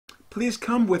Please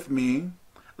come with me.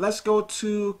 Let's go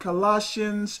to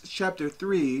Colossians chapter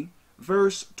 3,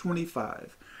 verse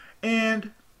 25.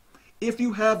 And if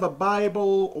you have a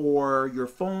Bible or your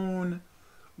phone,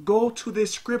 go to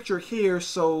this scripture here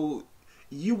so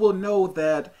you will know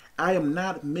that I am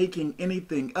not making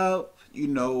anything up.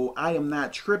 I am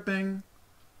not tripping.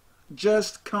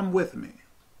 Just come with me.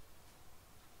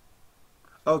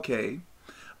 Okay.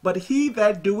 But he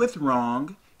that doeth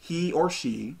wrong, he or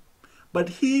she, but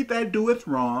he that doeth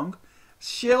wrong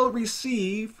shall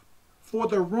receive for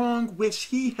the wrong which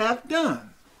he hath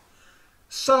done.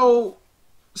 So,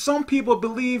 some people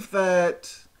believe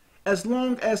that as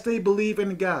long as they believe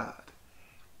in God,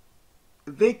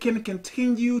 they can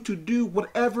continue to do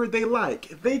whatever they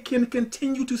like. They can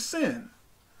continue to sin.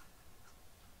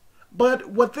 But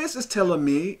what this is telling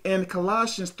me in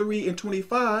Colossians 3 and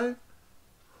 25,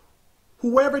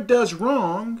 whoever does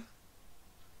wrong,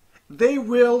 they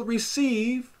will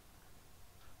receive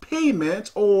payment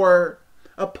or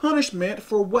a punishment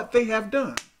for what they have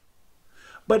done.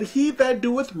 But he that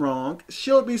doeth wrong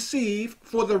shall receive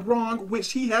for the wrong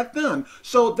which he hath done.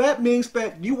 So that means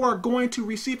that you are going to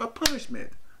receive a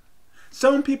punishment.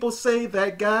 Some people say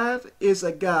that God is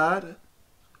a God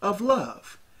of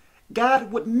love.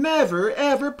 God would never,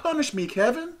 ever punish me,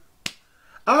 Kevin.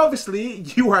 Obviously,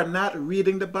 you are not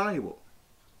reading the Bible.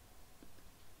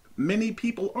 Many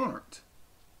people aren't.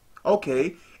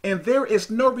 Okay, and there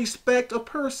is no respect of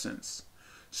persons.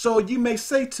 So you may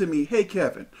say to me, hey,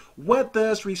 Kevin, what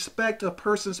does respect of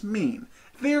persons mean?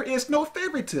 There is no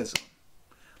favoritism.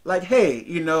 Like, hey,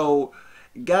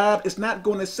 God is not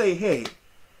going to say, hey,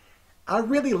 I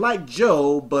really like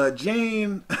Joe, but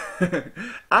Jane,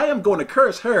 I am going to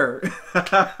curse her.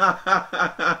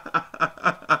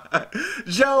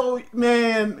 Joe,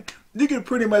 man, you can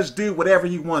pretty much do whatever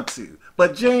you want to.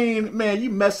 But Jane, man, you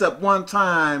mess up one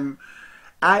time,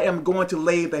 I am going to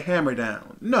lay the hammer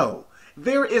down. No,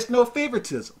 there is no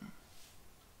favoritism.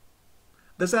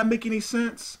 Does that make any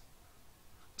sense?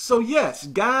 So yes,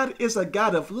 God is a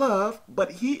God of love,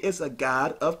 but he is a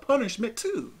God of punishment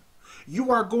too.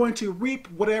 You are going to reap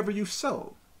whatever you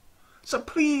sow. So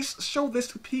please show this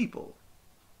to people.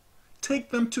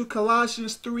 Take them to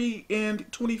Colossians 3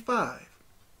 and 25.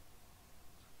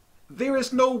 There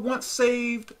is no once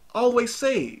saved, always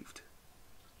saved.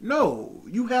 No,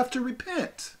 you have to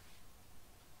repent.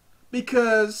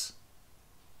 Because,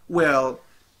 well,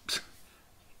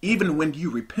 even when you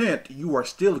repent, you are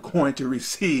still going to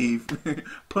receive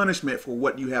punishment for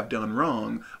what you have done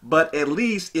wrong. But at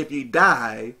least if you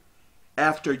die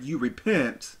after you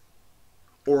repent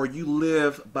or you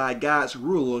live by God's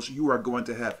rules, you are going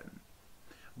to heaven.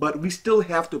 But we still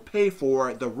have to pay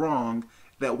for the wrong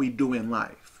that we do in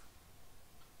life.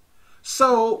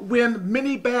 So when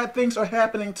many bad things are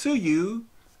happening to you,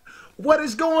 what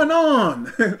is going on?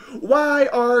 Why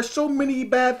are so many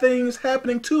bad things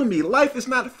happening to me? Life is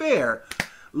not fair.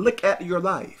 Look at your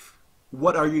life.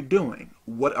 What are you doing?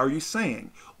 What are you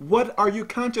saying? What are you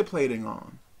contemplating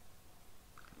on?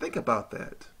 Think about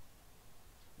that.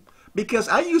 Because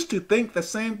I used to think the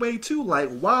same way too.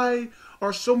 Like, why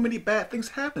are so many bad things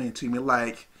happening to me?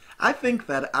 Like, I think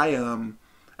that I am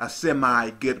a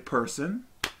semi-good person.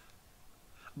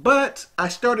 But I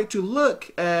started to look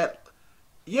at,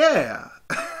 yeah,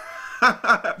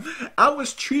 I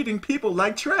was treating people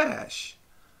like trash.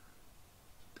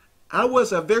 I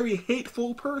was a very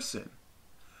hateful person.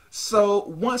 So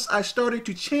once I started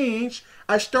to change,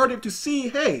 I started to see,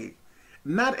 hey,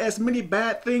 not as many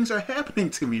bad things are happening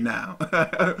to me now.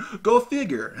 Go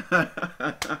figure.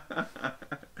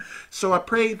 So I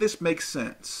pray this makes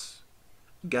sense.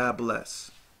 God bless.